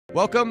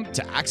Welcome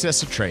to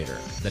Access a Trader,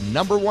 the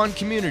 #1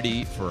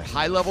 community for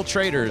high-level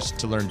traders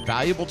to learn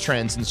valuable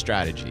trends and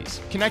strategies,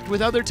 connect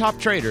with other top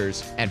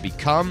traders, and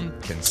become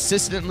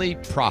consistently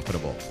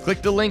profitable.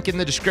 Click the link in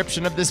the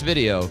description of this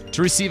video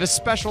to receive a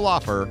special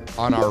offer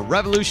on our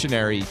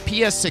revolutionary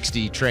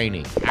PS60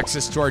 training,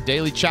 access to our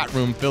daily chat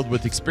room filled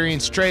with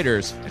experienced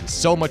traders, and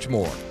so much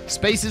more.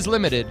 Space is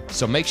limited,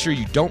 so make sure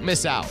you don't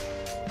miss out.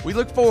 We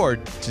look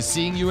forward to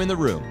seeing you in the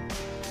room.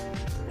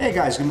 Hey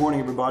guys, good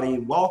morning everybody.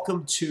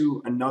 Welcome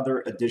to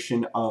another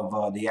edition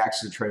of the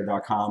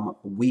AccessATrader.com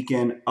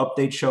weekend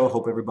update show.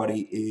 Hope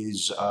everybody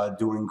is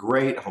doing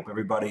great. I want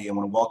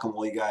to welcome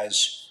all you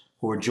guys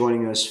who are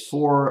joining us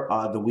for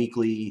the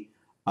weekly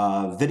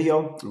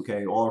video.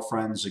 Okay, all our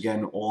friends,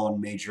 again, all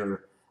on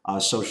major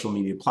social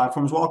media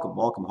platforms. Welcome.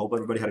 Hope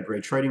everybody had a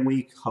great trading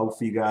week.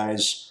 Hope you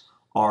guys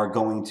are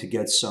going to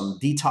get some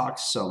detox,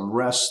 some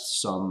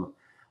rest, some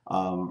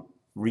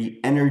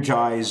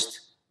re-energized,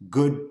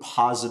 good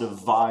positive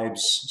vibes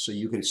so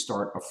you can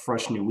start a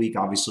fresh new week.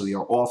 Obviously, we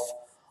are off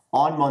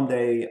on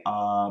Monday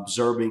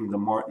observing the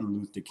Martin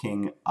Luther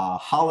King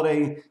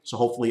holiday, so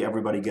hopefully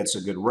everybody gets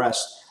a good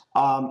rest.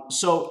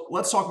 So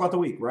let's talk about the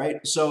week,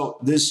 right? So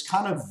this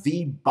kind of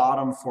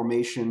V-bottom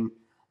formation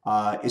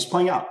is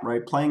playing out,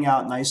 right? Playing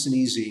out nice and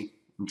easy.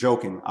 I'm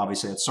joking,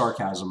 obviously, that's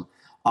sarcasm.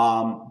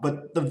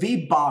 But the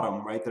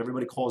V-bottom, right, that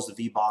everybody calls the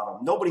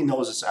V-bottom, nobody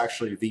knows it's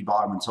actually a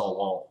V-bottom until,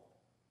 well,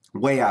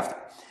 way after.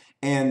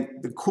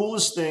 And the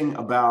coolest thing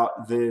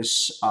about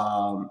this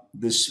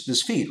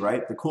this feed,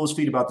 right? The coolest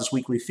feed about this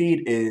weekly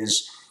feed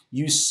is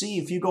you see,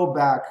 if you go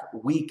back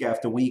week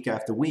after week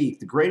after week,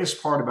 the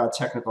greatest part about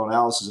technical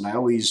analysis, and I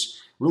always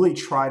really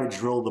try to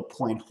drill the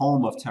point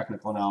home of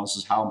technical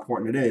analysis, how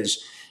important it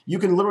is. You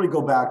can literally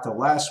go back to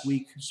last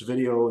week's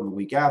video and the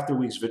week after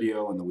week's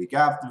video and the week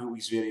after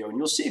week's video, and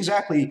you'll see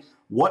exactly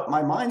what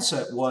my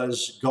mindset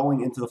was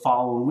going into the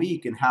following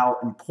week and how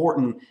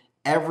important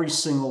every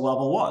single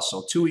level was.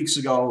 So 2 weeks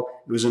ago,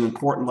 it was an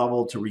important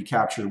level to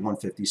recapture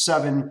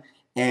 157.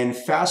 And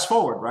fast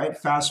forward, right?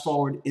 Fast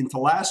forward into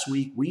last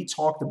week, we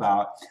talked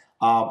about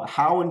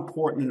how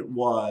important it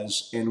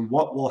was and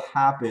what will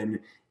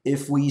happen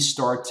if we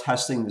start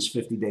testing this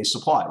 50-day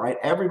supply, right?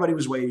 Everybody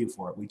was waiting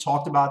for it. We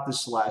talked about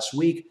this last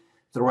week.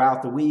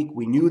 Throughout the week,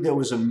 we knew there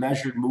was a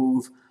measured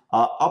move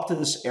up to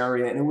this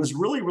area. And it was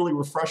really, really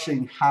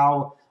refreshing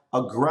how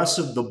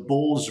aggressive the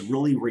bulls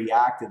really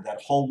reacted that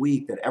whole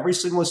week, that every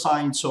single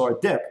sign you saw a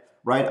dip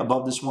right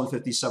above this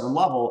 157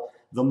 level.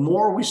 The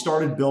more we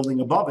started building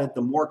above it,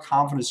 the more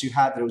confidence you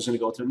had that it was going to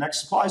go to the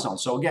next supply zone.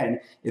 So again,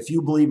 if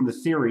you believe in the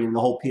theory and the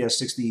whole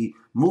PS60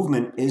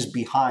 movement is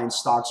behind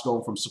stocks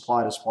going from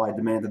supply to supply,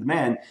 demand to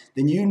demand,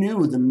 then you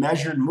knew the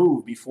measured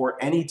move before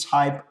any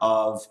type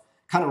of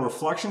kind of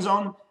reflection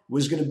zone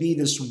was going to be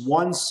this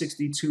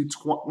 162.30,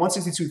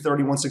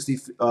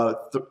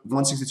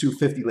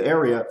 162.50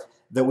 area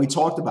that we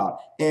talked about.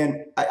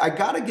 And I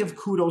got to give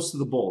kudos to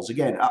the bulls.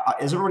 Again,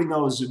 as everybody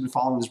knows who's been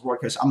following this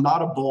broadcast, I'm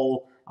not a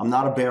bull, I'm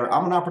not a bear,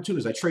 I'm an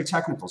opportunist. I trade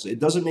technicals. It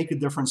doesn't make a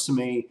difference to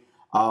me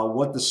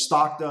what the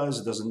stock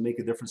does. It doesn't make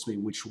a difference to me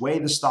which way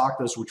the stock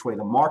does, which way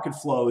the market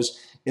flows.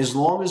 As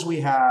long as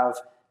we have,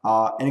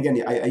 and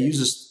again, I use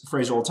this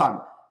phrase all the time,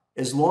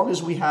 as long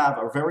as we have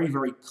a very,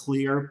 very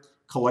clear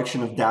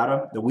collection of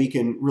data that we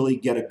can really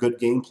get a good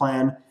game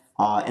plan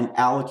and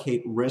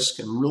allocate risk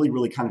and really,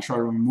 really kind of try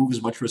to remove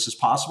as much risk as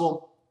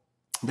possible,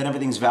 then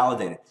everything's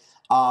validated.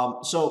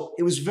 So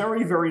it was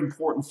very, very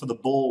important for the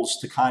bulls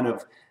to kind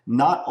of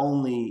not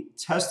only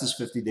test this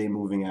 50-day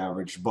moving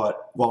average,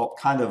 but, well,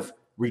 kind of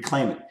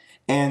reclaim it.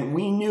 And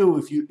we knew,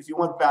 if you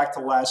went back to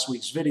last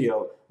week's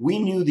video, we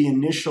knew the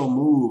initial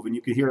move, and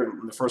you could hear it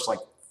in the first like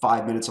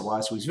 5 minutes of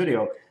last week's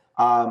video,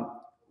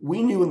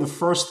 we knew in the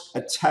first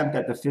attempt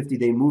at the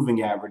 50-day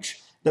moving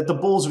average that the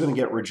bulls are going to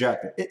get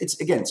rejected.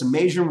 It's a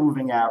major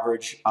moving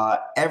average.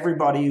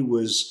 Everybody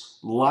was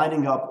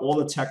lining up. All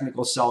the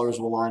technical sellers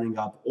were lining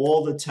up.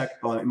 All the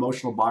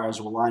emotional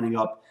buyers were lining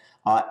up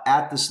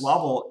at this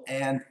level,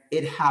 and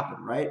it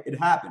happened, right? It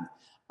happened.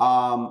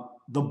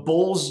 The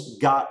bulls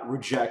got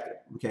rejected,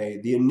 okay?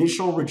 The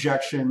initial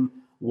rejection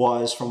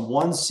was from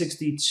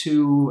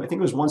 162, I think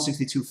it was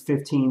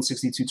 162.15,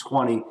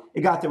 62.20.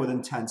 It got there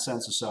within 10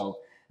 cents or so.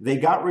 They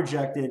got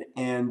rejected,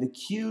 and the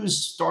Qs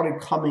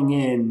started coming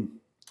in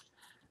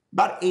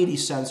about 80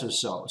 cents or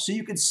so. So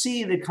you could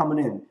see they're coming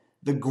in.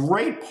 The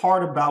great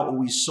part about what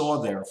we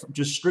saw there,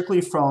 just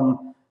strictly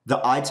from the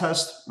eye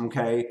test,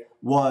 okay,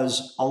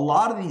 was a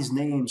lot of these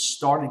names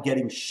started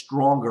getting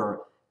stronger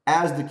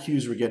as the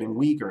Qs were getting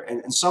weaker.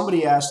 And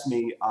somebody asked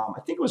me, I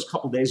think it was a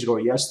couple days ago or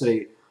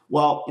yesterday,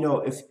 well, you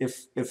know,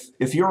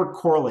 if you're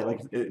correlated,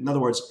 like in other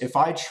words, if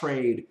I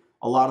trade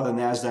a lot of the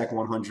NASDAQ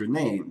 100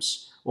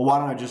 names, well, why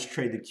don't I just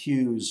trade the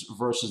Qs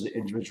versus the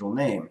individual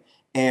name?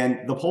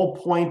 And the whole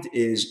point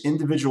is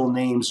individual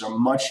names are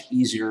much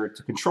easier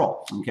to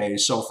control, okay?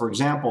 So for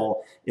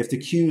example, if the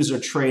Qs are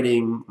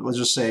trading, let's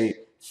just say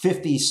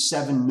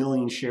 57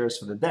 million shares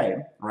for the day,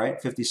 right?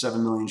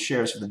 57 million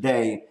shares for the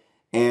day,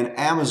 and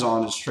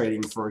Amazon is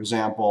trading, for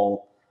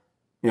example,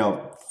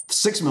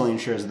 6 million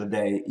shares of the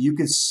day, you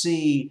could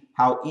see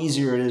how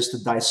easier it is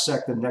to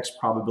dissect the next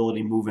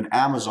probability move in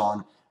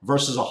Amazon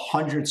versus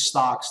 100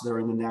 stocks that are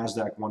in the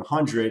NASDAQ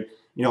 100.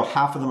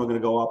 Half of them are going to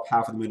go up,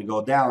 half of them are going to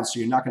go down. So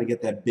you're not going to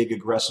get that big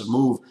aggressive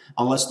move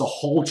unless the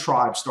whole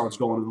tribe starts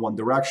going in one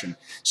direction.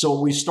 So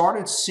what we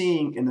started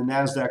seeing in the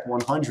NASDAQ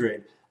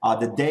 100,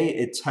 the day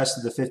it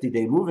tested the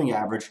 50-day moving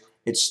average,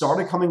 it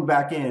started coming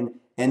back in.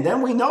 And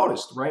then we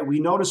noticed, right? We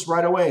noticed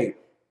right away,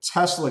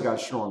 Tesla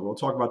got stronger. We'll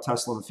talk about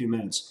Tesla in a few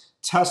minutes.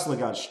 Tesla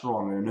got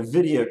stronger,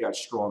 Nvidia got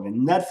stronger,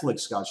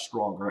 Netflix got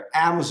stronger,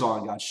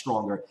 Amazon got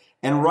stronger.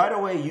 And right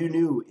away, you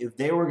knew if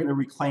they were going to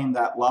reclaim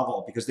that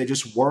level because they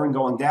just weren't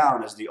going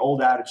down, as the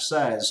old adage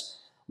says,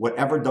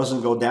 whatever doesn't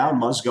go down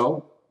must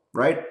go,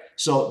 right?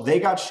 So they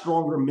got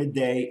stronger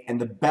midday, and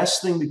the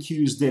best thing the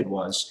Qs did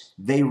was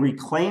they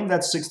reclaimed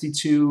that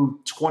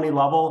 62.20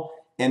 level,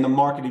 and the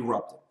market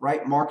erupted,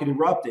 right? Market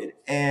erupted.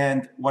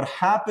 And what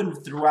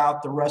happened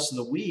throughout the rest of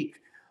the week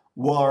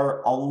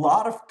were a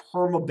lot of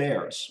perma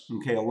bears,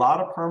 okay? A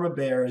lot of perma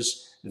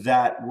bears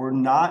that were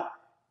not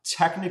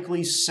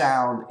technically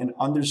sound in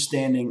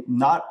understanding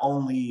not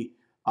only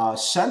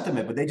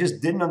sentiment, but they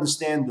just didn't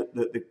understand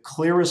the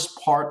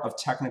clearest part of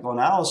technical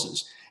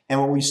analysis.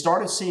 And what we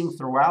started seeing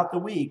throughout the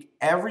week,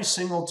 every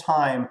single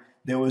time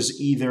there was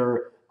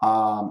either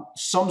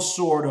some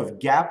sort of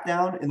gap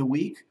down in the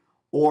week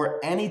or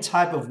any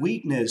type of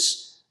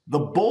weakness, the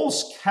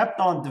bulls kept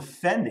on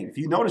defending. If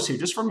you notice here,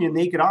 just from your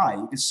naked eye,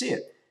 you can see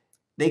it.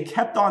 They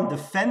kept on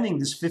defending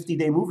this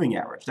 50-day moving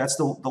average. That's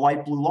the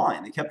light blue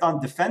line. They kept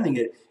on defending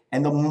it.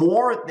 And the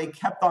more they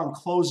kept on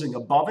closing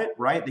above it,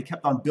 right? They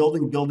kept on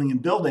building, building,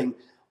 and building.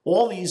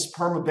 All these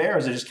perma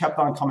bears, they just kept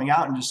on coming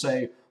out and just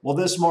say, well,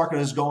 this market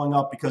is going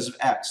up because of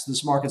X.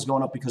 This market's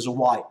going up because of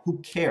Y. Who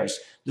cares?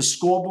 The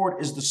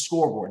scoreboard is the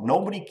scoreboard.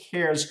 Nobody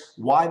cares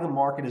why the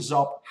market is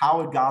up,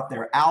 how it got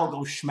there.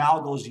 Algos,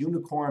 schmalgos,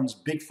 unicorns,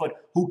 Bigfoot.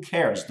 Who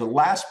cares? The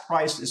last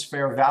price is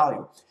fair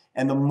value.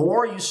 And the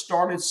more you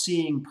started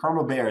seeing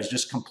perma bears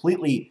just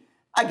completely,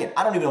 again,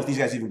 I don't even know if these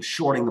guys are even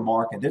shorting the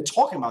market. They're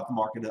talking about the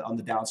market on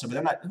the downside, but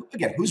they're not.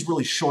 Again, who's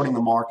really shorting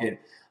the market?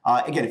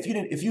 Again,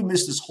 if you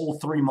missed this whole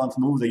 3-month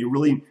move, that you're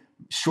really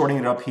shorting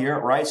it up here,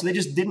 right? So they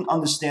just didn't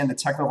understand the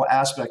technical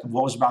aspect of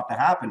what was about to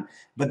happen.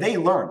 But they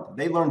learned.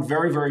 They learned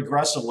very, very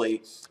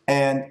aggressively.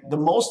 And the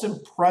most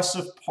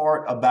impressive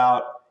part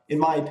about, in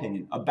my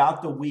opinion,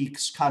 about the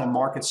week's kind of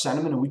market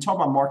sentiment, and we talk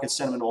about market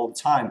sentiment all the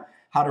time,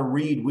 how to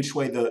read which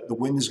way the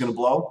wind is going to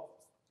blow.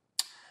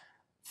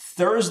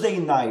 Thursday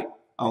night,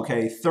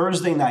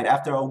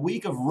 after a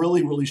week of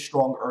really, really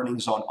strong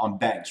earnings on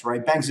banks,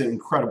 right? Banks did an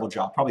incredible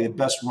job, probably the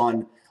best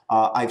run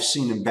I've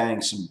seen in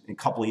banks in a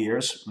couple of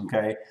years,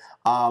 okay?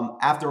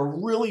 After a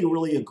really,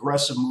 really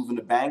aggressive move in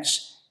the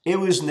banks, it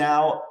was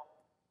now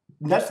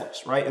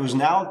Netflix, right? It was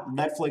now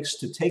Netflix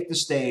to take the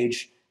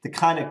stage to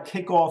kind of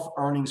kick off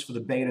earnings for the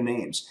beta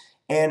names.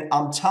 And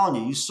I'm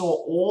telling you, you saw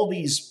all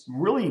these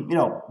really,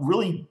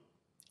 really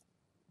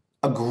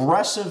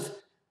aggressive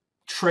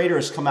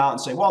traders come out and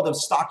say, well, the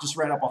stock just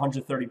ran up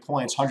 130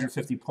 points,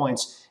 150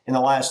 points in the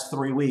last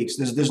 3 weeks.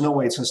 There's no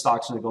way the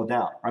stock's going to go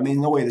down. I mean,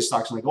 no way the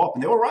stock's going to go up.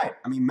 And they were right.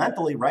 I mean,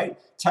 mentally, right?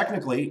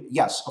 Technically,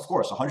 yes, of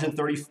course,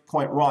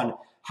 130-point run.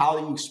 How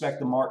do you expect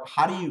the market?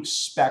 How do you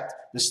expect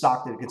the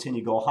stock to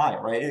continue to go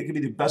higher, right? It could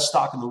be the best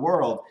stock in the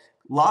world.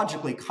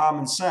 Logically,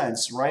 common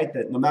sense, right?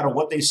 That no matter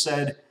what they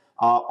said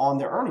on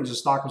their earnings, the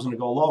stock was going to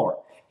go lower.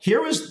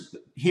 Here was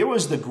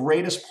the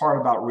greatest part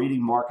about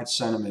reading market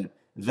sentiment,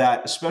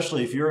 that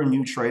especially if you're a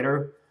new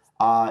trader,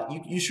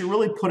 you should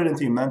really put it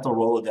into your mental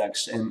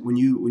Rolodex. And when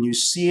you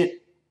see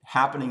it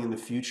happening in the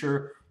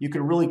future, you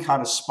can really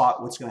kind of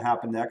spot what's going to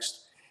happen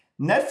next.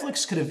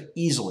 Netflix could have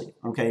easily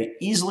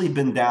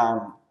been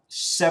down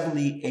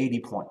 70, 80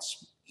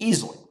 points.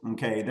 Easily,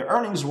 okay? Their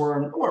earnings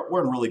weren't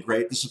really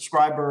great. The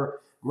subscriber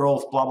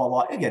growth, blah, blah,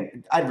 blah.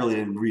 Again, I really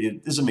didn't read it.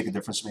 It doesn't make a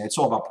difference to me. It's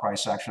all about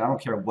price action. I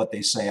don't care what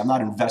they say. I'm not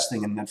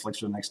investing in Netflix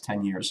for the next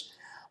 10 years.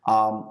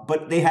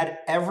 But they had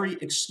every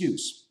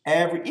excuse.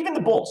 Even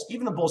the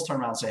bulls turn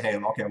around and say, hey,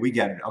 okay, we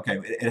get it. Okay,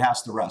 it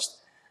has to rest.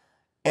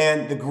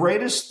 And the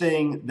greatest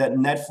thing that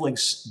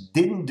Netflix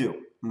didn't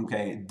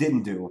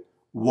do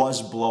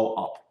was blow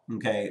up.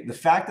 Okay, the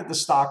fact that the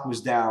stock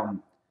was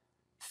down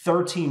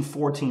 13,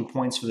 14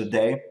 points for the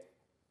day,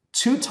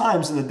 2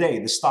 times in the day,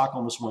 the stock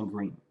almost went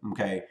green.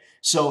 Okay,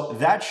 so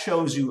that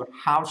shows you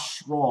how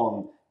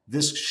strong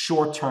this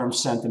short-term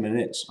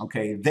sentiment is.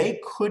 Okay, they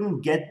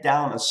couldn't get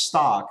down a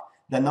stock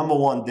that, number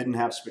one, didn't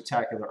have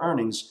spectacular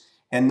earnings,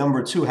 and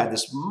number two, had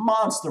this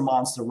monster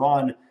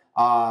run,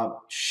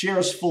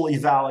 shares fully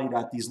valued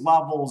at these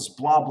levels,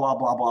 blah, blah,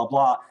 blah, blah,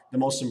 blah. The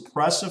most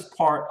impressive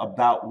part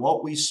about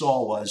what we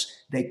saw was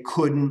they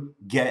couldn't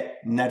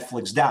get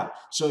Netflix down.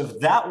 So if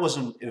that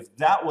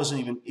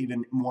wasn't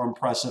even more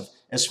impressive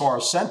as far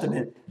as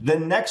sentiment, the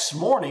next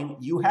morning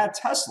you had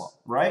Tesla,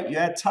 right? You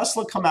had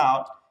Tesla come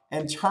out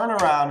and turn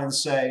around and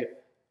say,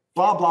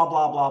 blah, blah,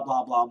 blah, blah,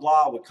 blah, blah,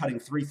 blah. We're cutting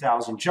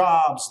 3,000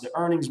 jobs. The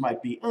earnings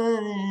might be,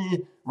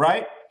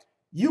 right?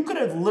 You could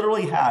have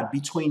literally had,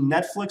 between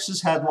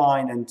Netflix's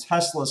headline and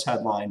Tesla's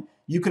headline,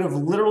 you could have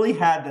literally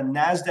had the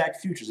NASDAQ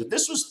futures. If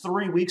this was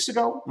 3 weeks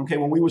ago, okay,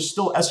 when we were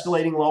still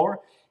escalating lower,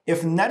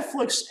 if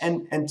Netflix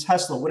and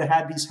Tesla would have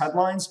had these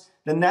headlines,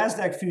 the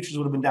NASDAQ futures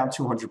would have been down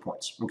 200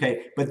 points,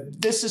 okay?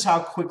 But this is how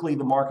quickly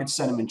the market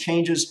sentiment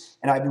changes.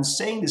 And I've been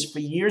saying this for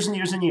years and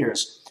years and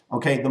years,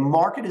 okay? The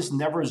market is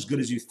never as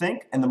good as you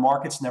think, and the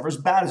market's never as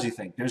bad as you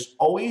think. There's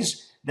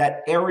always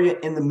that area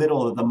in the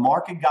middle that the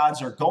market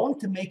gods are going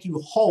to make you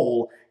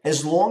whole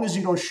as long as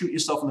you don't shoot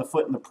yourself in the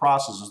foot in the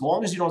process, as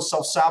long as you don't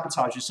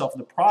self-sabotage yourself in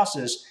the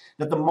process,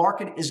 that the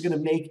market is going to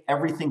make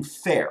everything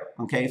fair,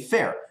 okay?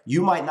 Fair.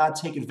 You might not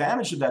take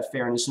advantage of that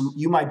fairness, and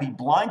you might be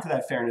blind to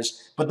that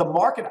fairness, but the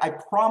market, I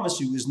promise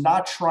you, is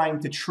not trying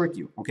to trick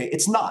you, okay?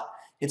 It's not.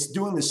 It's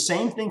doing the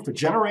same thing for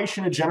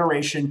generation to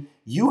generation.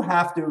 You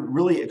have to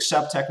really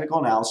accept technical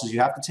analysis. You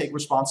have to take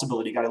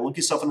responsibility. You got to look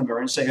yourself in the mirror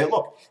and say, hey,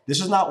 look,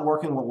 this is not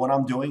working with what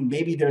I'm doing.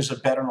 Maybe there's a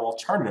better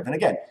alternative. And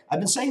again, I've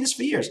been saying this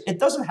for years. It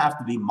doesn't have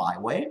to be my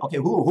way. Okay,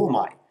 who am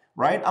I,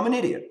 right? I'm an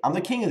idiot. I'm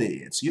the king of the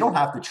idiots. You don't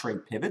have to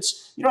trade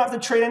pivots. You don't have to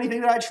trade anything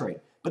that I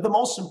trade. But the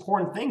most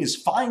important thing is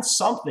find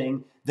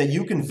something that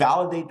you can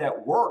validate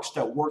that works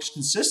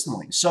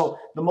consistently. So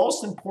the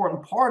most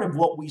important part of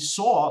what we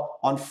saw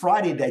on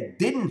Friday that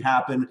didn't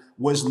happen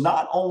was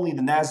not only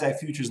the NASDAQ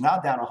futures now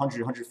down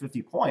 100,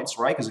 150 points,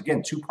 right? Because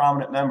again, two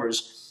prominent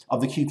members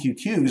of the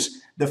QQQs,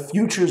 the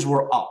futures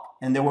were up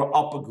and they were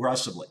up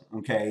aggressively,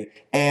 okay?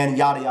 And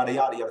yada, yada,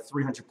 yada, you had a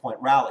 300-point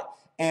rally.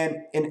 And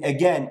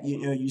again,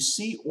 you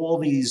see all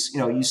these,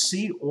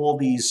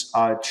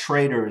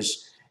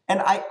 traders. And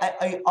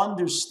I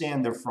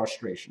understand their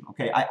frustration,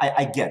 okay?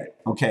 I get it,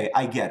 okay?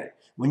 I get it.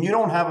 When you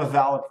don't have a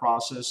valid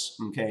process,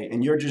 okay,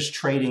 and you're just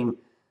trading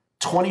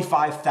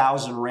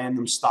 25,000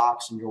 random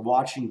stocks and you're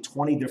watching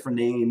 20 different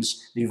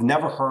names that you've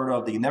never heard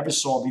of, that you never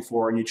saw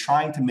before, and you're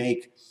trying to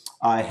make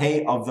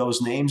hay of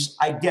those names,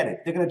 I get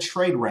it. They're going to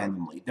trade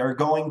randomly. They're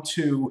going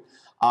to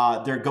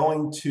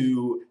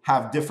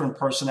have different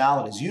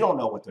personalities. You don't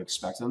know what to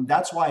expect. And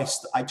that's why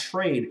I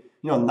trade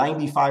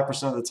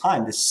 95% of the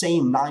time, the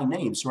same 9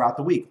 names throughout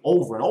the week,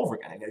 over and over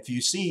again. And if you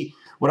see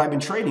what I've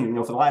been trading,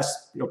 for the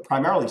last,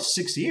 primarily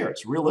 6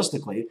 years,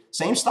 realistically,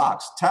 same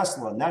stocks: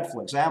 Tesla,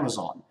 Netflix,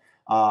 Amazon,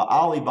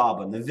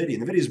 Alibaba, Nvidia.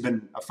 Nvidia's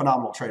been a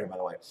phenomenal trader, by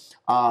the way.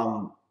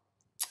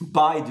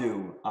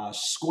 Baidu,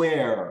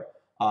 Square,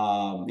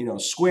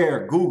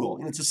 Square, Google.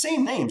 And it's the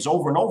same names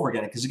over and over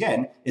again, because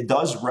again, it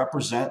does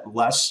represent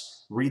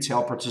less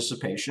retail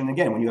participation.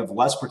 Again, when you have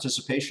less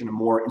participation and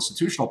more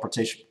institutional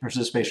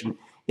participation,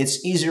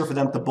 it's easier for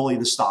them to bully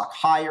the stock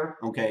higher,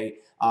 okay?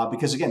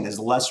 Because again, there's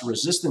less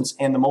resistance.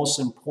 And the most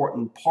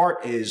important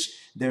part is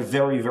they're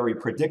very, very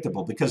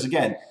predictable. Because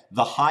again,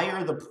 the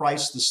higher the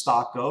price the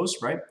stock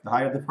goes, right? The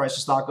higher the price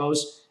the stock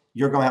goes,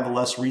 you're going to have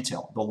less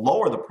retail. The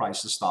lower the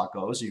price the stock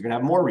goes, you're going to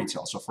have more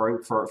retail. So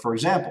for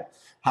example,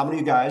 how many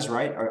of you guys,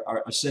 right,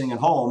 are sitting at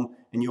home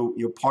and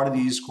you're part of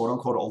these quote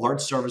unquote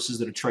alert services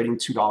that are trading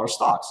 $2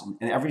 stocks,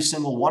 and every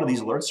single one of these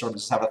alert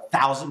services have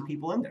 1,000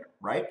 people in there,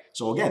 right?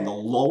 So again, the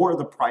lower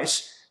the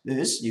price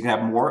is, you can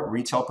have more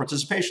retail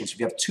participation. So if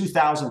you have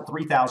 2,000,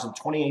 3,000,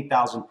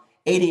 28,000,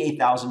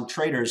 88,000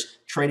 traders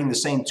trading the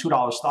same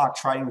 $2 stock,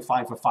 trying to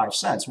find for 5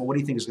 cents. Well, what do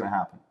you think is going to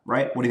happen,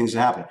 right? What do you think is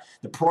going to happen?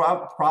 The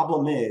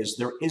problem is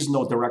there is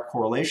no direct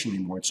correlation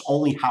anymore. It's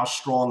only how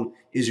strong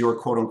is your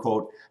quote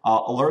unquote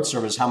alert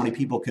service, how many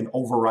people can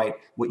overwrite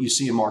what you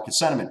see in market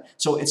sentiment.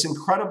 So it's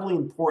incredibly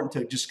important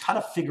to just kind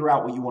of figure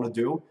out what you want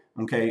to do.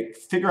 Okay,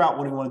 figure out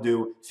what you want to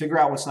do, figure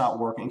out what's not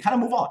working, and kind of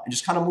move on. And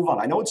just kind of move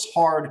on. I know it's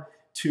hard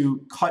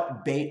to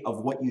cut bait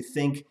of what you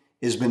think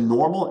has been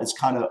normal. It's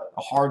kind of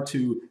hard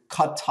to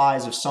cut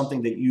ties of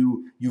something that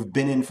you've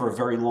been in for a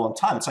very long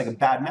time. It's like a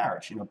bad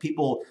marriage.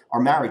 People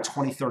are married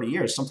 20, 30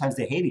 years. Sometimes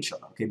they hate each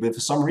other. Okay, but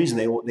for some reason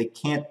they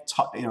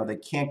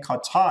can't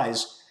cut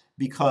ties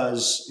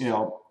because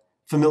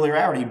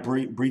familiarity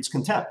breeds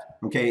contempt.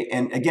 Okay,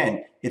 and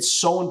again, it's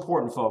so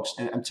important, folks.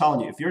 And I'm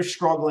telling you, if you're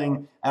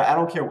struggling, I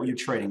don't care what you're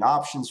trading: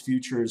 options,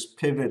 futures,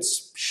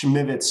 pivots,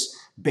 schmivits,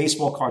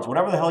 baseball cards,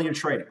 whatever the hell you're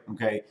trading,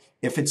 okay,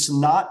 if it's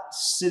not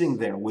sitting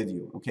there with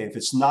you, okay, if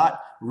it's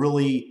not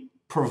really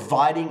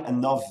providing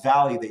enough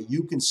value that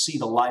you can see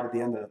the light at the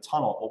end of the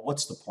tunnel, well,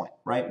 what's the point,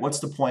 right? What's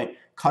the point?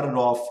 Cut it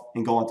off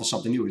and go on to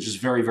something new, which is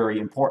very, very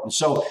important.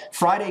 So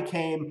Friday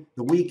came,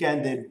 the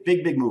weekend did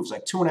big moves,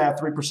 like 2.5%,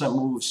 3%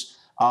 moves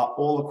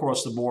all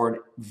across the board.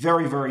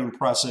 Very, very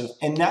impressive.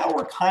 And now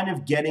we're kind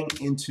of getting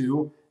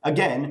into,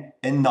 again,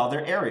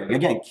 another area.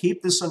 Again,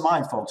 keep this in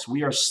mind, folks.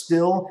 We are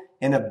still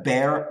in a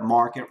bear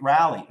market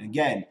rally.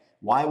 Again,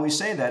 why we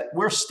say that?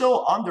 We're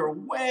still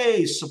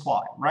underway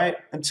supply, right?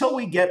 Until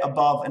we get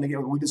above, and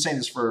again, we've been saying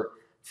this for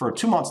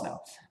 2 months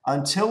now,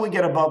 until we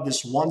get above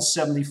this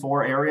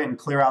 174 area and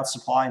clear out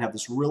supply and have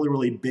this really,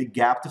 really big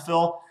gap to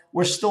fill,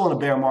 we're still in a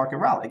bear market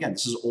rally. Again,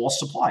 this is all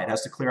supply. It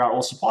has to clear out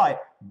all supply,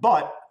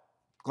 but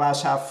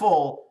glass half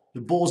full,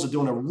 the bulls are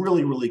doing a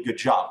really, really good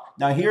job.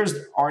 Now, here's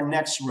our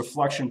next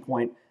reflection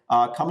point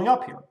coming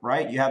up here,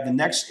 right? You have the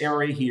next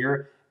area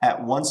here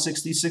at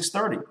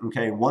 166.30.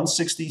 Okay,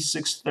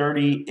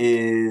 166.30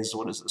 is,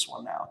 what is this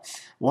one now?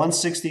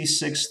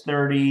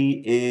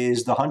 166.30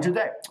 is the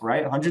 100-day,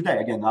 right? 100-day.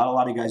 Again, not a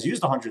lot of you guys use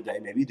the 100-day.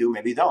 Maybe you do,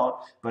 maybe you don't.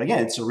 But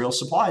again, it's a real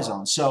supply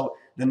zone. So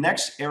the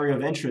next area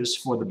of interest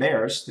for the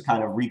bears to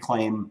kind of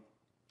reclaim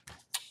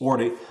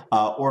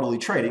orderly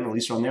trading, at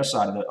least on their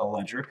side of the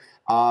ledger,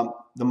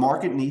 the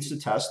market needs to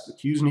test, the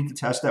Qs need to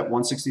test at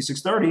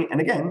 166.30.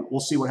 And again, we'll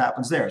see what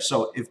happens there.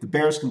 So if the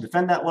bears can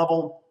defend that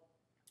level,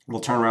 we'll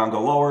turn around and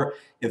go lower.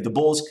 If the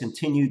bulls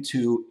continue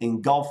to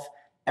engulf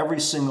every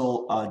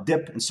single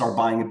dip and start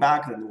buying it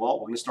back, then, well,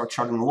 we're going to start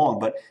chugging along.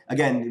 But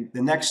again,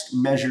 the next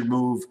measured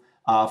move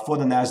for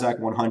the NASDAQ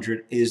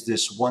 100 is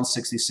this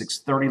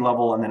 166.30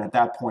 level. And then at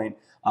that point,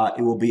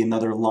 it will be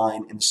another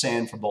line in the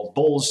sand for both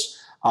bulls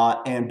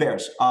and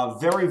bears.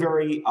 Very,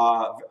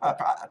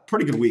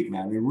 pretty good week,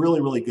 man. I mean,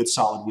 really good,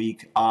 solid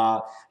week.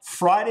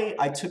 Friday,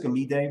 I took a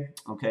me day,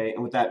 okay?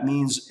 And what that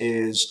means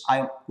is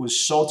I was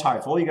so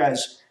tired. For all you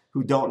guys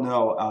who don't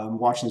know, I'm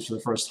watching this for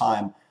the first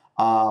time,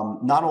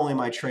 not only am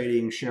I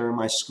trading, sharing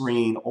my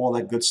screen, all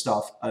that good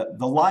stuff,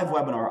 the live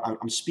webinar,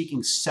 I'm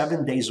speaking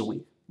 7 days a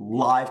week,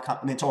 live, I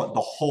mean, the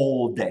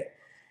whole day.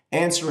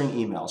 Answering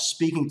emails,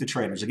 speaking to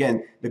traders.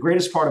 Again, the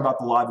greatest part about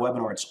the live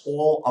webinar, it's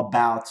all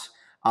about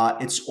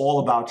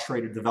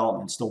trader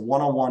development. It's the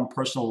one-on-one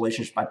personal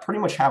relationship. I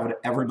pretty much have it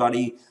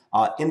everybody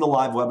in the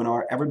live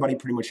webinar. Everybody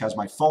pretty much has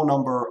my phone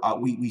number.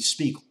 We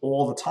speak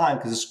all the time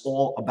because it's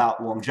all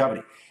about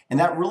longevity. And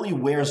that really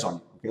wears on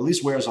you, okay? At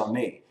least wears on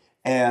me.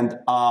 And,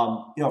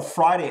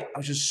 Friday, I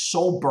was just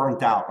so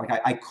burnt out.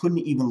 Like I couldn't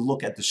even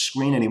look at the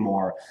screen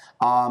anymore.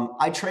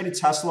 I traded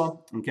Tesla,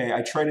 okay?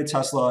 I traded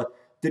Tesla.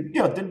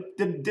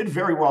 Did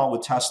very well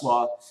with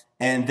Tesla.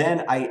 And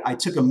then I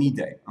took a me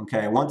day,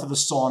 okay? I went to the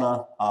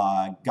sauna,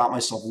 got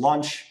myself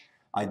lunch.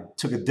 I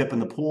took a dip in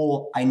the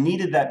pool. I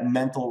needed that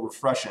mental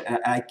refreshment. And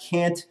I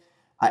can't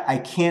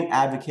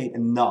advocate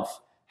enough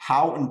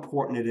how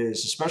important it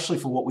is, especially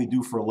for what we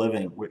do for a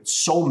living. It's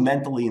so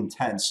mentally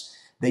intense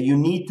that you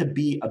need to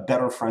be a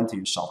better friend to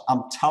yourself.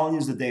 I'm telling you,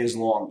 as the day is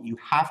long, you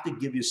have to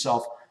give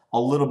yourself a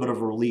little bit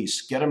of a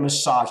release. Get a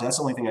massage. That's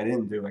the only thing I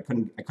didn't do. I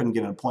couldn't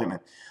get an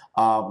appointment.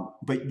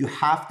 But you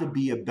have to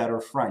be a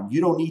better friend.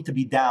 You don't need to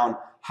be down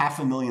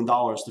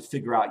 $500,000 to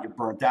figure out you're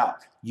burnt out.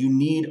 You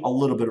need a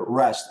little bit of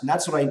rest. And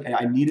that's what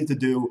I needed to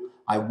do.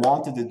 I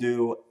wanted to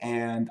do.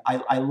 And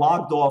I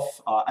logged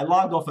off. I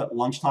logged off at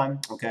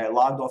lunchtime. Okay. I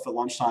logged off at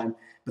lunchtime.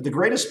 But the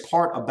greatest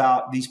part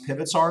about these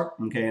pivots are,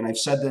 okay, and I've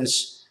said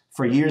this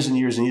for years and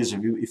years and years,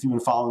 if you've been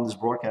following this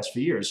broadcast for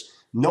years,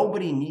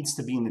 nobody needs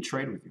to be in the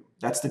trade with you.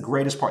 That's the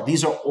greatest part.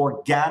 These are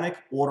organic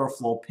order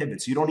flow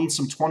pivots. You don't need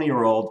some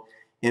 20-year-old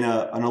in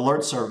an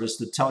alert service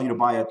to tell you to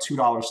buy a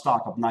 $2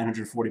 stock up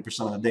 940%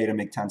 of the day to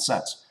make 10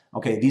 cents.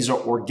 Okay, these are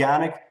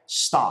organic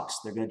stocks.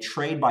 They're going to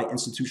trade by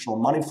institutional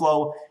money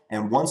flow.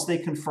 And once they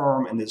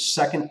confirm and the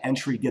second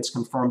entry gets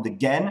confirmed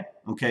again,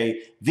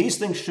 okay, these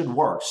things should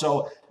work.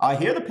 So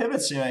here are the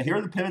pivots. Here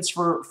are the pivots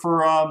for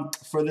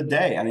the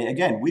day. I mean,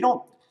 again, we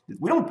don't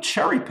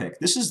cherry pick.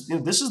 This is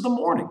the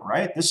morning,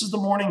 right? This is the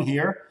morning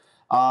here.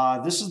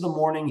 This is the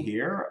morning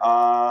here.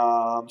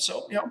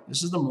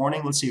 This is the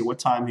morning. Let's see what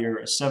time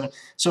here. 7.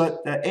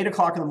 So at 8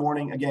 o'clock in the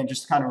morning, again,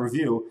 just to kind of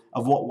review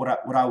of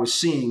what I was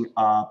seeing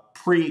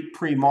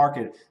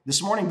pre-market.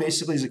 This morning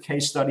basically is a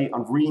case study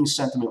on reading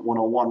sentiment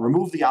 101.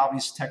 Remove the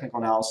obvious technical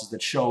analysis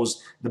that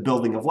shows the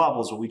building of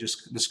levels, what we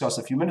just discussed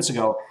a few minutes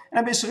ago. And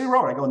I basically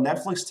wrote, I go,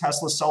 Netflix,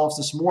 Tesla sell-offs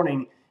this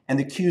morning, and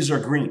the Qs are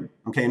green,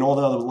 okay, and all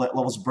the other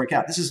levels break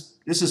out. This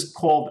is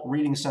called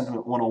reading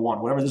sentiment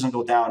 101. Whatever doesn't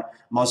go down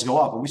must go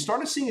up. And we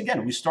started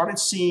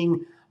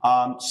seeing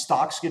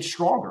stocks get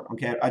stronger,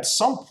 okay? At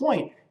some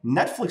point,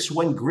 Netflix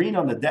went green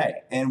on the day,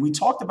 and we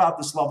talked about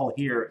this level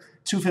here,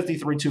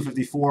 253,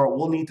 254.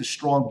 We'll need the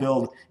strong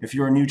build. If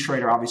you're a new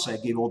trader, obviously I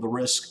gave all the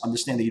risk.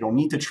 Understand that you don't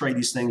need to trade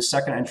these things.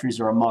 Second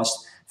entries are a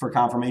must for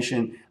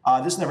confirmation.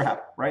 This never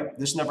happened, right?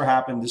 This never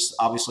happened. This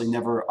obviously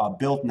never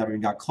built, never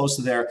even got close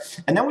to there.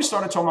 And then we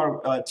started talking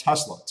about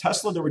Tesla.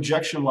 Tesla, the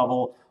rejection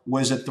level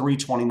was at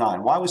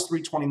 329. Why was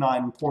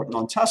 329 important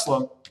on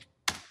Tesla?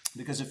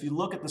 Because if you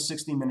look at the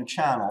 60-minute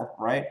channel,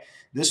 right,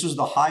 this was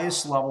the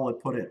highest level it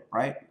put in,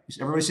 right?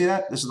 Everybody see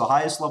that? This is the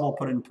highest level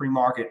put in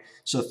pre-market,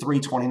 so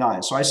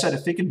 329. So I said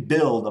if it could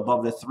build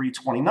above the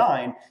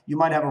 329, you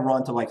might have a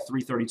run to like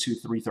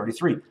 332,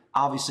 333.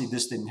 Obviously,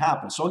 this didn't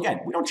happen. So again,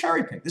 we don't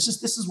cherry pick. This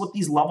is what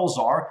these levels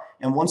are,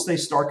 and once they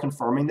start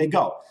confirming, they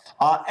go.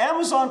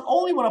 Amazon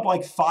only went up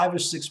like 5 or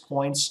 6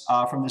 points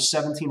from the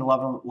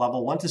 1711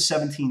 level, went to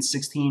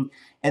 1716,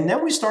 and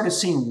then we started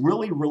seeing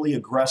really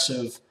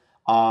aggressive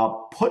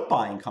put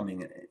buying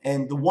coming in.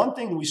 And the one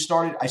thing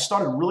I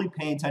started really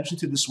paying attention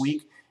to this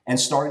week and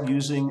started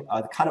using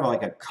kind of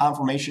like a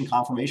confirmation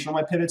on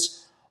my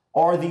pivots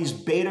are these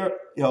beta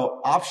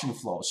option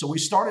flows. So we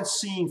started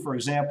seeing, for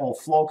example,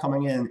 flow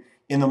coming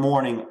in the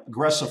morning,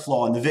 aggressive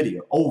flow in the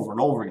video over and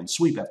over again,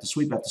 sweep after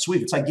sweep after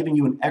sweep. It's like giving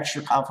you an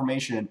extra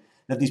confirmation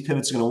that these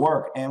pivots are going to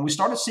work. And we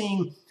started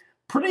seeing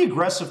pretty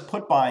aggressive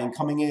put buying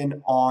coming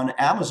in on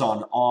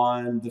Amazon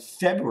on the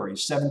February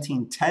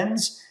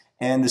 1710s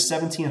and the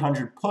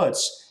 1700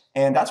 puts.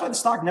 And that's why the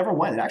stock never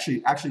went.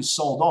 It actually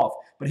sold off.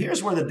 But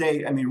here's where the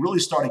day, I mean, really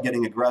started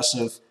getting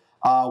aggressive.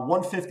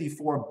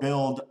 154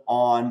 build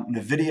on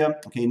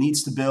NVIDIA. Okay, it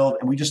needs to build.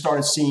 And we just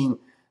started seeing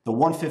the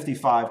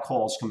 155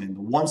 calls come in, the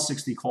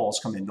 160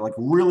 calls come in, like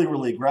really,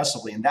 really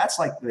aggressively. And that's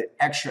like the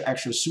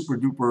extra super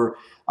duper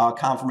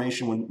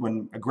confirmation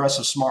when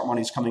aggressive smart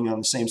money is coming on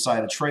the same side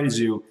of the trade as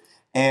you.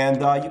 And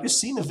you can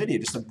see in the video,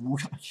 just a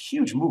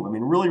huge move. I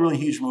mean, really, really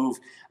huge move.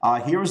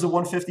 Here was the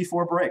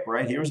 154 break,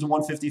 right? Here's the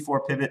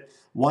 154 pivot.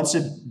 Once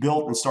it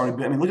built and started,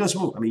 I mean, look at this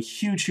move. I mean,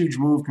 huge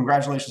move.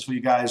 Congratulations for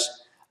you guys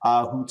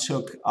who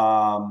took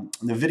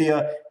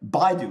NVIDIA.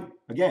 Baidu,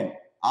 again,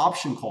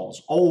 option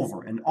calls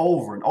over and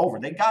over and over.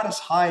 They got as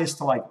high as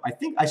to like, I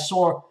think I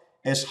saw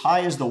as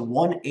high as the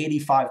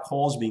 185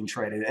 calls being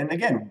traded. And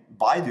again,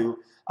 Baidu,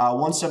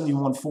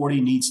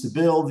 171.40 needs to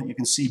build. You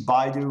can see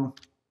Baidu.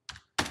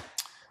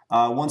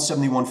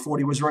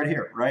 171.40 was right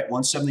here, right?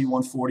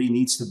 171.40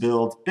 needs to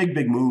build.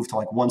 Big move to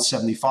like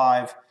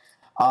 175.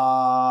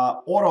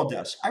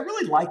 Autodesk. I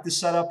really like this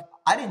setup.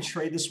 I didn't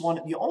trade this one.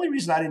 The only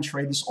reason I didn't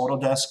trade this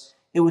Autodesk,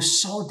 it was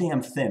so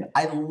damn thin.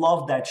 I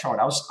love that chart.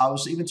 I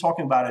was even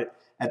talking about it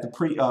at the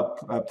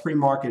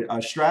pre-market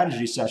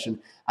strategy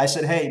session. I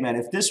said, hey, man,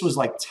 if this was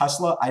like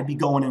Tesla, I'd be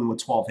going in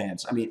with 12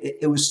 hands. I mean,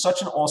 it was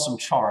such an awesome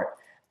chart.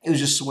 It was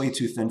just way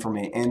too thin for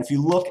me. And if you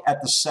look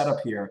at the setup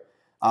here,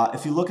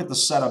 if you look at the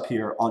setup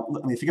here,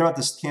 if you go at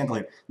this candle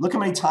here, look how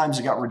many times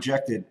it got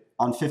rejected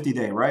on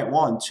 50-day, right?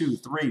 1, 2,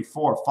 3,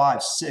 4,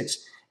 5,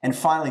 6, and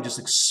finally just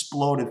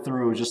exploded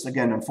through. Just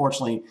again,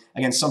 unfortunately,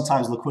 again,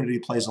 sometimes liquidity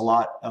plays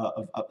a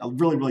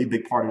really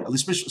big part of it,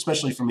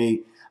 especially for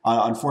me.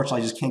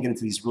 Unfortunately, I just can't get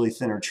into these really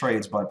thinner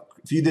trades. But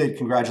if you did,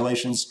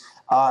 congratulations.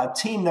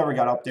 Team never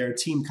got up there.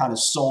 Team kind of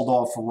sold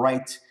off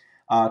right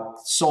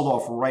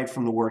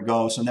from the word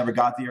go, so never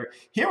got there.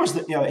 Here was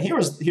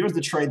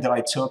the trade that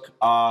I took,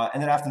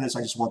 and then after this,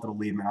 I just wanted to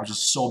leave, man. I was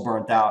just so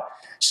burnt out.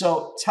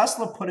 So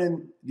Tesla put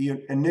in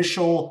the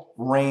initial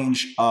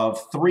range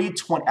of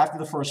 320 after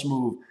the first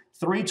move,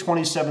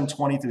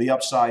 327.20 to the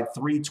upside,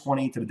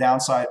 320 to the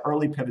downside.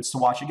 Early pivots to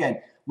watch.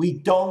 Again, we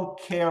don't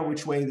care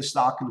which way the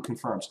stock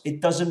confirms. It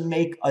doesn't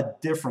make a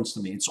difference to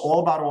me. It's all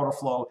about order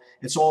flow.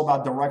 It's all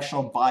about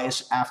directional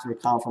bias after a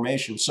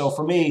confirmation. So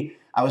for me,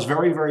 I was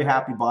very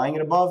happy buying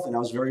it above, and I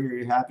was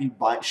very happy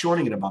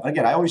shorting it above.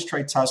 Again, I always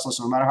trade Tesla,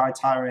 so no matter how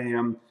tired I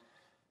am,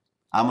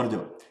 I'm going to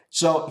do it.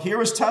 So here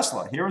is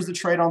Tesla. Here is the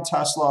trade on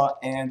Tesla,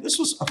 and this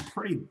was a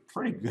pretty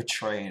good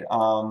trade.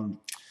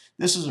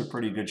 This is a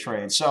pretty good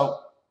trade. So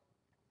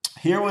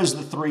here was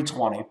the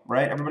 320,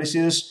 right? Everybody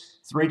see this?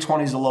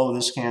 320 is the low of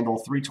this candle,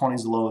 320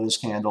 is the low of this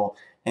candle,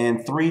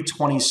 and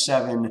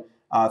 327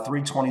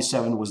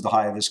 was the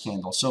high of this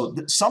candle. So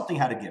something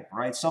had to give,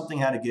 right? Something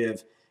had to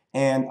give.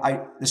 And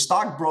the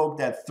stock broke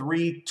that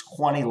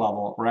 320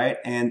 level, right?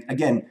 And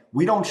again,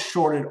 we don't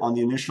short it on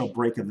the initial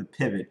break of the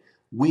pivot.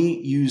 We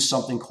use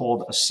something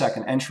called a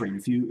second entry.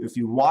 If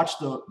you watch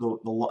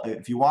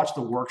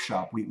the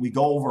workshop, we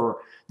go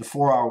over the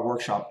 4-hour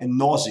workshop in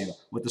nausea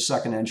what the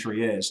second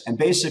entry is, and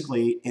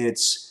basically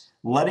it's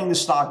letting the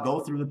stock go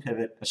through the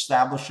pivot,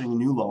 establishing a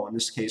new low. In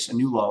this case, a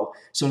new low.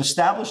 So it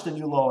established a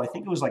new low. I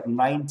think it was like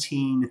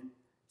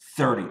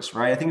 1930s,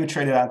 right? I think we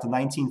traded out to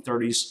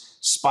 1930s,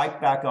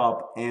 spiked back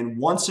up, and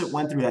once it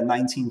went through that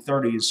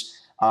 1930s.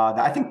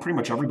 I think pretty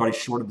much everybody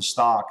shorted the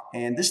stock,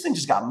 and this thing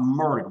just got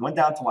murdered. Went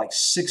down to like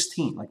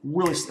 16, like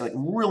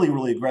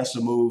really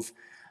aggressive move.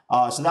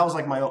 So that was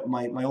like my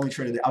only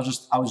trade. I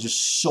was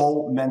just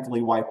so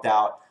mentally wiped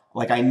out.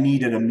 Like I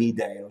needed a me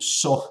day. It was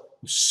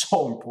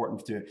so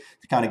important to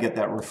kind of get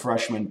that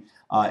refreshment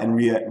and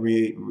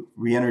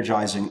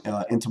re-energizing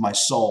into my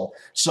soul.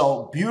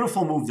 So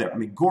beautiful move there. I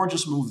mean,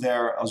 gorgeous move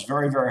there. I was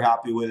very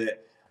happy with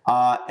it.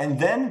 And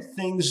then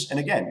things, and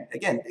again,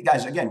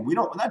 guys, we're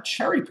not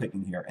cherry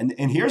picking here.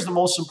 And here's the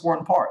most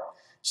important part.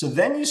 So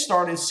then you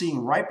started seeing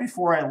right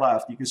before I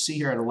left, you can see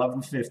here at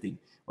 11:50,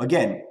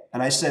 again,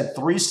 and I said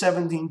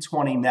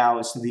 317.20 now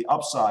is to the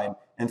upside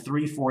and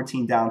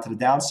 314 down to the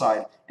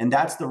downside. And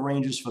that's the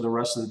ranges for the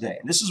rest of the day.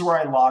 And this is where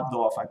I logged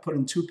off. I put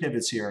in 2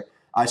 pivots here.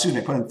 I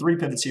put in 3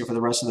 pivots here for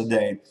the rest of the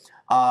day.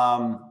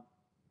 So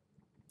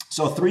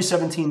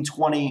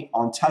 317.20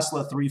 on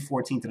Tesla,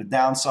 314 to the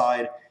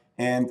downside.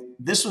 And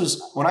this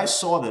was, when I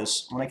saw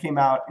this, when I came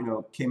out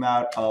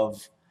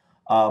of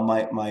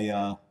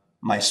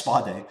my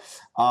spa day,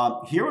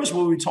 here was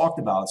what we talked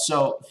about.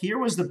 So here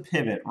was the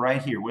pivot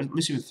right here. Let me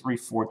see what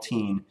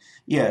 314.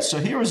 Yeah, so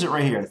here was it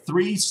right here.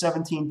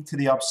 317 to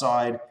the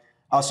upside.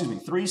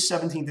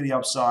 317 to the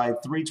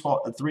upside,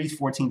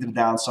 314 to the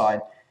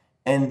downside.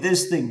 And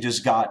this thing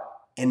just got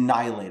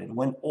annihilated.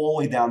 Went all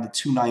the way down to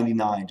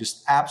 299.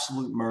 Just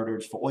absolute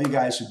murders. For all you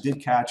guys who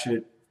did catch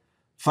it,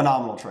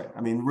 phenomenal trade.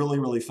 I mean,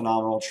 really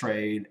phenomenal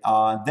trade.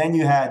 Then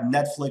you had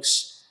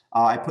Netflix.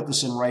 I put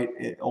this in right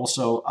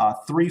also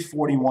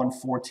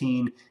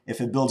 341.14. If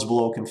it builds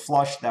below, can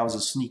flush. That was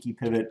a sneaky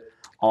pivot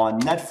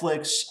on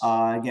Netflix.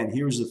 Again,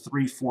 here's the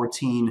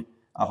 314.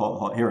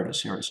 Here it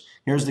is.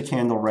 Here's the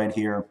candle right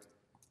here.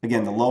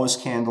 Again, the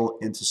lowest candle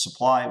into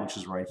supply, which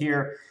is right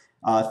here.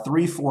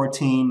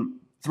 314,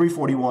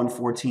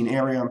 341.14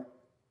 area,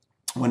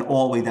 went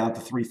all the way down to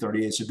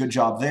 338. So good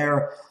job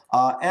there.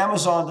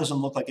 Amazon doesn't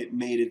look like it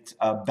made it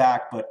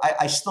back, but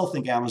I still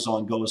think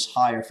Amazon goes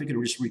higher. If it could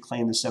just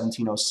reclaim the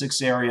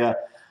 1706 area,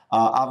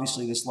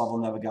 obviously this level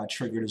never got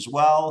triggered as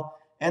well.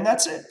 And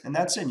that's it. And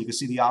that's it. You can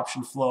see the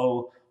option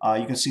flow.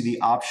 You can see the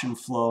option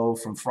flow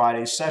from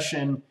Friday's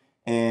session,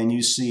 and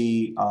you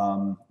see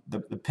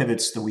the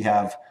pivots that we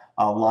have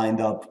lined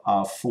up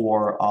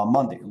for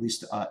Monday, at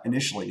least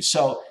initially.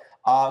 So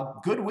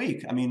good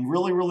week. I mean,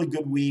 really, really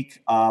good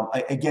week.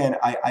 I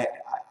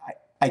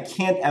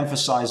can't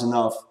emphasize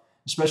enough,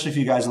 especially for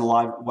you guys in the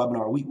live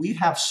webinar. We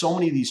have so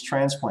many of these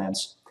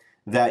transplants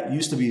that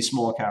used to be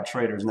small cap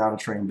traders now to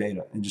trading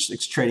beta and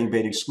just trading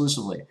beta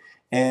exclusively.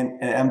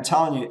 And I'm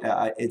telling you,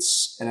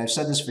 and I've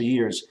said this for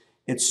years,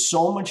 it's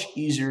so much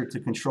easier to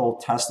control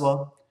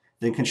Tesla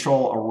than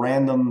control a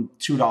random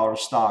 $2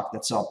 stock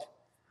that's up,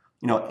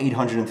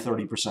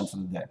 830% for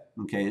the day.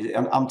 Okay,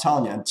 I'm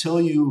telling you, until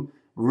you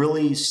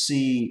really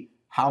see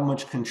how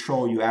much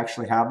control you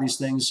actually have these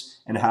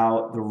things and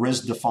how the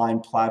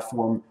risk-defined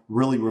platform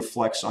really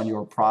reflects on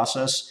your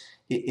process,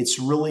 it's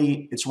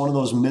one of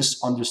those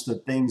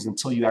misunderstood things.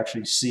 Until you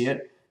actually see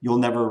it, you'll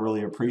never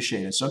really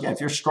appreciate it. So again, if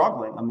you're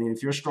struggling,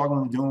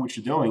 doing what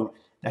you're doing,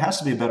 there has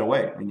to be a better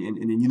way, and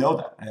you know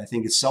that. And I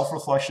think it's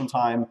self-reflection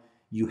time.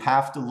 You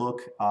have to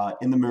look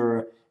in the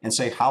mirror and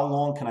say, how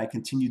long can I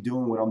continue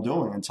doing what I'm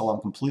doing until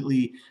I'm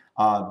completely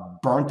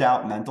burnt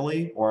out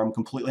mentally, or I'm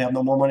completely have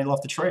no more money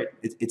left to trade?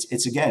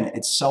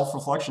 It's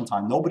self-reflection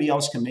time. Nobody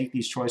else can make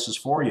these choices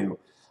for you.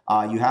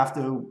 You have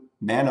to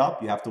man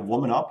up, you have to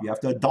woman up, you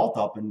have to adult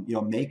up, and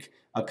make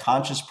a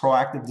conscious,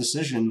 proactive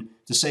decision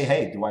to say,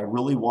 hey, do I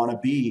really want to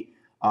be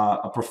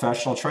a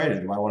professional trader?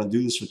 Do I want to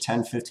do this for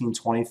 10, 15,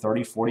 20,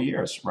 30, 40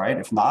 years, right?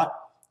 If not,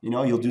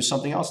 you'll do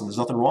something else, and there's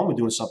nothing wrong with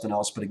doing something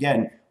else. But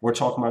again, we're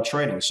talking about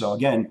trading. So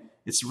again,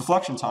 it's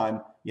reflection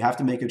time. You have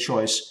to make a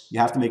choice. You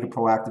have to make a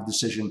proactive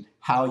decision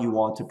how you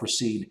want to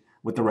proceed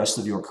with the rest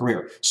of your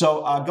career.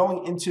 So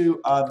going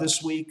into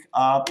this week,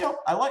 I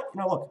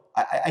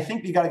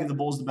think you got to give the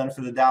bulls the benefit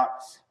of the doubt.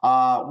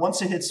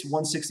 Once it hits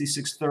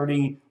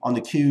 166.30 on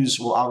the Qs,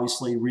 we'll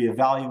obviously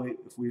reevaluate.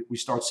 If we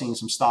start seeing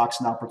some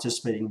stocks not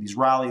participating in these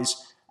rallies,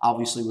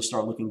 obviously we'll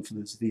start looking for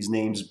these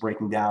names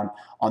breaking down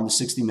on the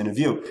 60-minute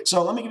view.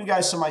 So let me give you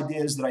guys some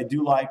ideas that I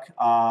do like.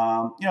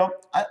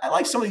 I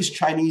like some of these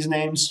Chinese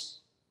names.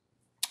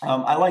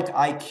 I like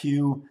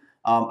IQ.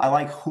 I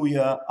like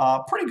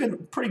Huya.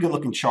 Pretty good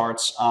looking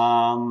charts.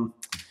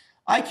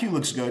 IQ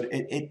looks good.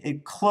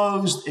 It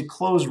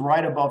closed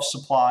right above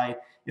supply.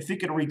 If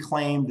it could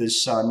reclaim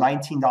this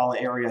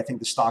 $19 area, I think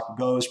the stock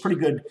goes. Pretty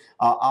good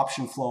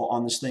option flow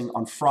on this thing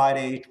on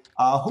Friday.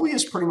 Huya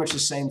is pretty much the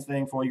same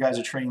thing for all you guys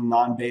who are trading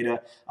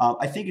non-beta.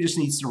 I think it just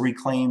needs to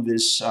reclaim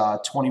this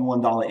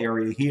 $21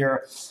 area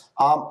here.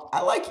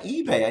 I like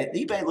eBay.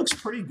 eBay looks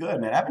pretty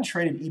good, man. I haven't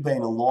traded eBay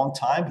in a long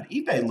time, but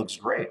eBay looks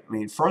great. I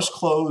mean, first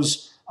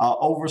close,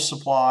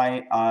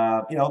 oversupply,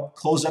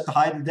 close at the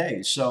high of the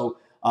day. So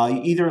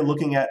you're either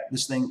looking at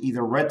this thing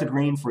either red to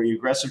green for your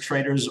aggressive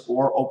traders,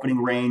 or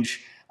opening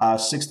range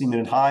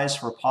 60-minute highs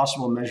for a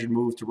possible measured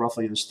move to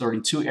roughly this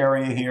 32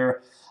 area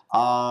here.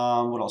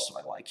 What else do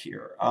I like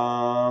here?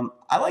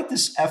 I like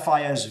this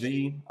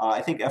FISV.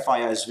 I think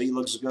FISV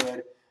looks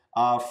good.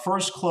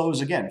 First close,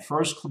 again,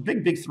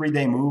 big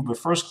 3-day move, but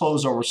first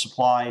close over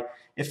supply.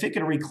 If it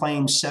can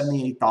reclaim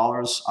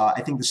 $78,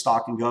 I think the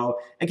stock can go.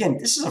 Again,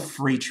 this is a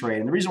free trade.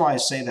 And the reason why I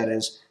say that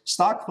is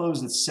stock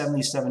closed at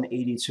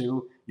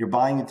 77.82. You're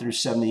buying it through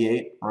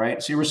 78,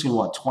 right? So you're risking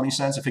what, 20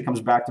 cents? If it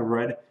comes back to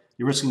red,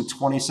 you're risking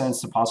 20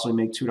 cents to possibly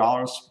make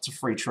 $2. It's a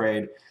free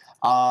trade.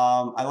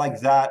 I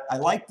like that. I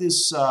like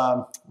this.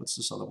 What's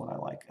this other one I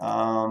like?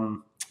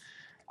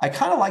 I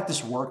kind of like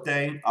this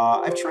Workday.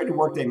 I've traded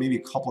Workday maybe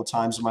a couple of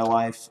times in my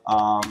life.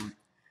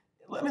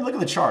 Let me look at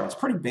the chart. It's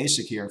pretty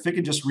basic here. If it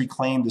could just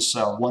reclaim this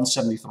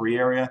 173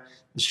 area,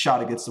 this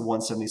shot against the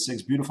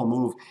 176, beautiful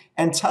move.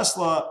 And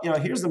Tesla,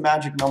 here's the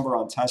magic number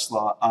on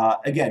Tesla.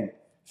 Again,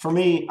 for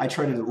me, I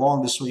traded it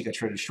long this week. I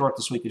traded short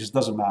this week. It just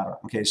doesn't matter.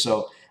 Okay,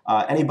 so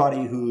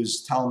anybody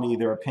who's telling me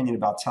their opinion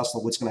about Tesla,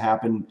 what's going to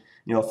happen,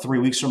 3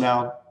 weeks from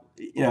now,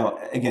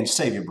 again,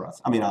 save your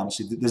breath. I mean,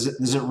 honestly, does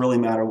it really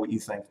matter what you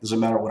think? Does it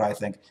matter what I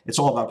think? It's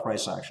all about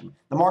price action.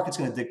 The market's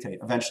going to dictate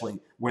eventually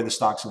where the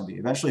stock's going to be.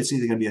 Eventually, it's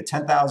either going to be at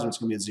 10,000 or it's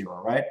going to be at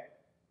 0, right?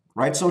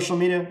 Right, social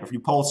media? If you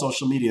poll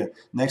social media,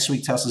 next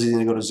week Tesla's either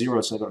going to go to 0 or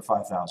it's going to go to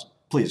 5,000.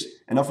 Please,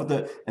 enough with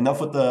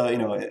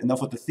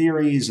the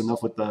theories,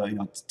 enough with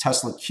the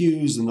Tesla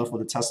Qs, enough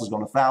with the Tesla's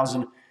going to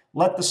 1,000.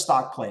 Let the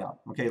stock play out,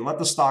 okay? Let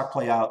the stock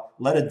play out.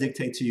 Let it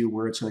dictate to you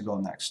where it's going to go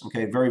next,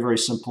 okay? Very, very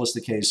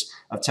simplistic case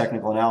of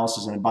technical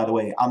analysis. And by the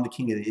way, I'm the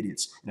king of the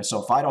idiots.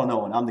 So if I don't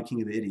know and I'm the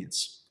king of the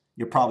idiots,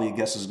 you're probably a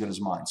guess as good as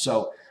mine.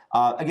 So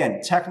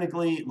again,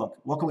 technically, look,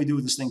 what can we do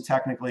with this thing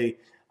technically?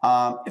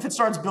 If it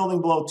starts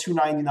building below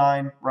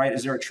 299, right,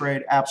 is there a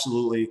trade?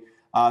 Absolutely.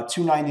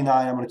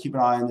 299, I'm going to keep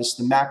an eye on this.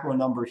 The macro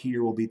number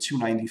here will be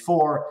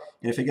 294.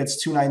 And if it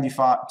gets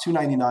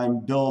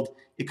 299 build,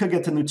 it could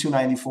get to new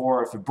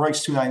 294. If it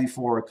breaks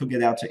 294, it could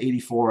get out to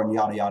 84 and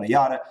yada, yada,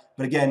 yada.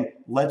 But again,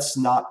 let's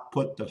not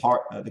put the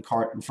cart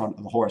in front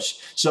of the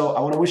horse. So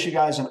I want to wish you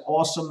guys an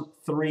awesome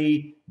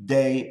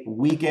 3-day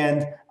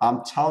weekend.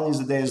 I'm telling you,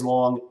 the day is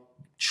long.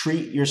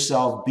 Treat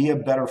yourself. Be a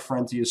better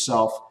friend to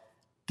yourself.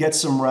 Get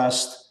some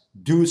rest.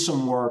 Do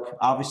some work.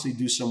 Obviously,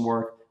 do some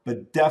work.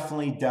 But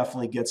definitely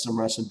get some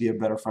rest and be a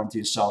better friend to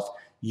yourself.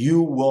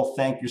 You will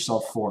thank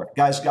yourself for it.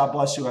 Guys, God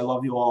bless you. I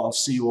love you all. I'll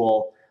see you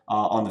all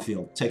on the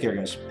field. Take care,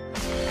 guys.